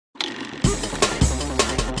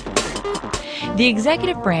The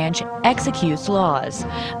executive branch executes laws.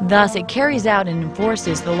 Thus, it carries out and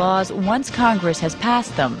enforces the laws once Congress has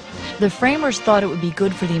passed them. The framers thought it would be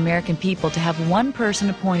good for the American people to have one person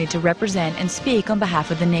appointed to represent and speak on behalf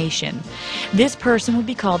of the nation. This person would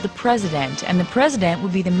be called the President, and the President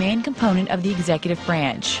would be the main component of the executive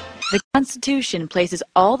branch. The Constitution places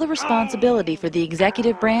all the responsibility for the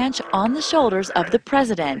executive branch on the shoulders of the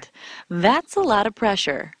President. That's a lot of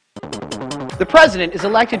pressure. The President is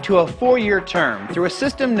elected to a 4-year term through a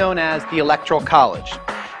system known as the Electoral College.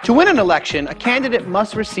 To win an election, a candidate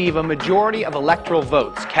must receive a majority of electoral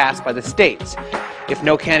votes cast by the states. If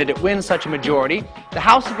no candidate wins such a majority, the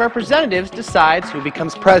House of Representatives decides who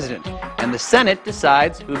becomes president, and the Senate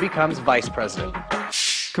decides who becomes vice president.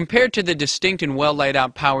 Compared to the distinct and well laid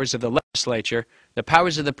out powers of the legislature, the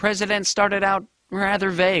powers of the president started out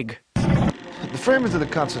rather vague. The framers of the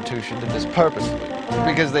Constitution did this purposely,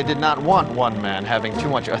 because they did not want one man having too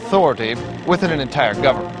much authority within an entire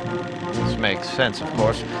government. This makes sense, of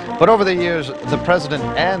course, but over the years, the president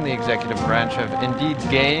and the executive branch have indeed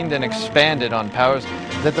gained and expanded on powers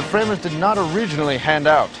that the framers did not originally hand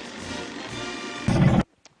out.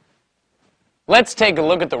 Let's take a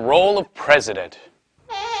look at the role of president.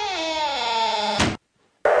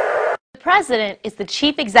 The president is the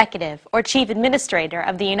chief executive or chief administrator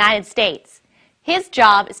of the United States. His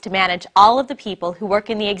job is to manage all of the people who work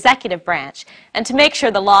in the executive branch and to make sure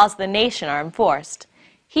the laws of the nation are enforced.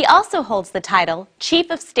 He also holds the title Chief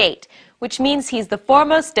of State, which means he's the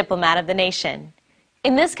foremost diplomat of the nation.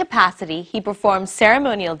 In this capacity, he performs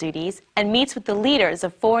ceremonial duties and meets with the leaders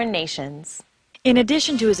of foreign nations. In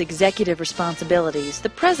addition to his executive responsibilities, the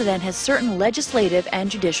President has certain legislative and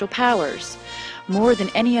judicial powers. More than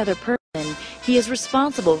any other person, he is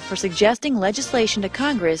responsible for suggesting legislation to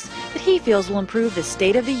Congress that he feels will improve the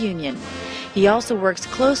state of the Union. He also works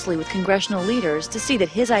closely with congressional leaders to see that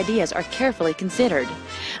his ideas are carefully considered.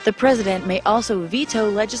 The President may also veto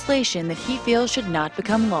legislation that he feels should not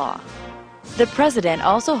become law. The President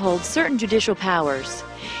also holds certain judicial powers.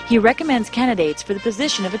 He recommends candidates for the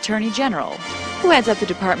position of Attorney General, who heads up the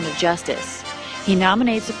Department of Justice. He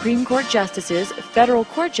nominates Supreme Court justices, federal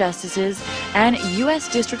court justices, and U.S.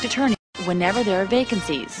 District Attorneys whenever there are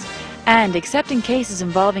vacancies. And, except in cases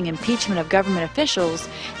involving impeachment of government officials,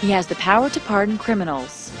 he has the power to pardon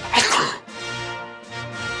criminals.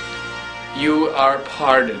 You are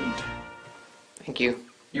pardoned. Thank you.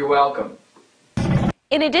 You're welcome.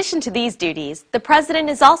 In addition to these duties, the President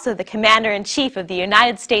is also the Commander-in-Chief of the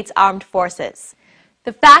United States Armed Forces.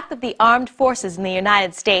 The fact that the armed forces in the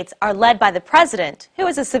United States are led by the President, who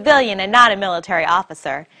is a civilian and not a military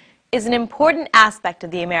officer, is an important aspect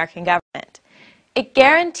of the American government. It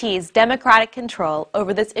guarantees democratic control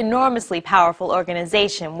over this enormously powerful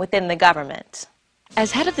organization within the government.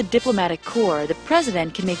 As head of the diplomatic corps, the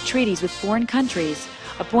President can make treaties with foreign countries,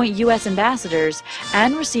 appoint U.S. ambassadors,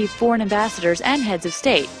 and receive foreign ambassadors and heads of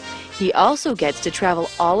state. He also gets to travel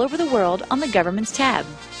all over the world on the government's tab.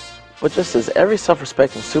 But just as every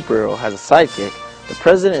self-respecting superhero has a sidekick, the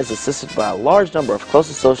President is assisted by a large number of close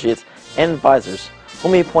associates and advisors,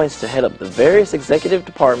 whom he appoints to head up the various executive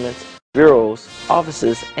departments, bureaus,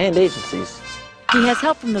 offices, and agencies. He has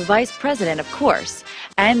help from the Vice President, of course,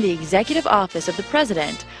 and the Executive Office of the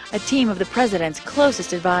President, a team of the President's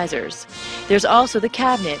closest advisors. There's also the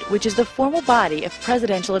Cabinet, which is the formal body of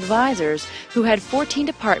presidential advisors who head 14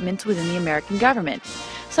 departments within the American government.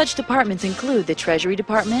 Such departments include the Treasury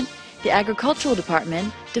Department, the Agricultural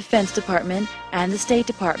Department, Defense Department, and the State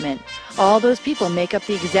Department. All those people make up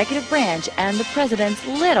the executive branch and the President's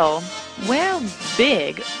little, well,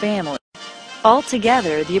 big family.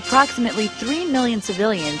 Altogether, the approximately 3 million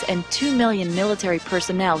civilians and 2 million military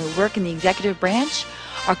personnel who work in the executive branch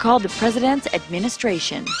are called the President's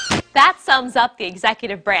administration. That sums up the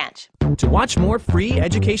executive branch. To watch more free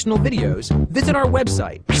educational videos, visit our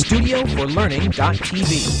website, studioforlearning.tv.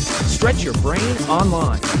 Stretch your brain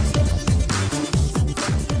online.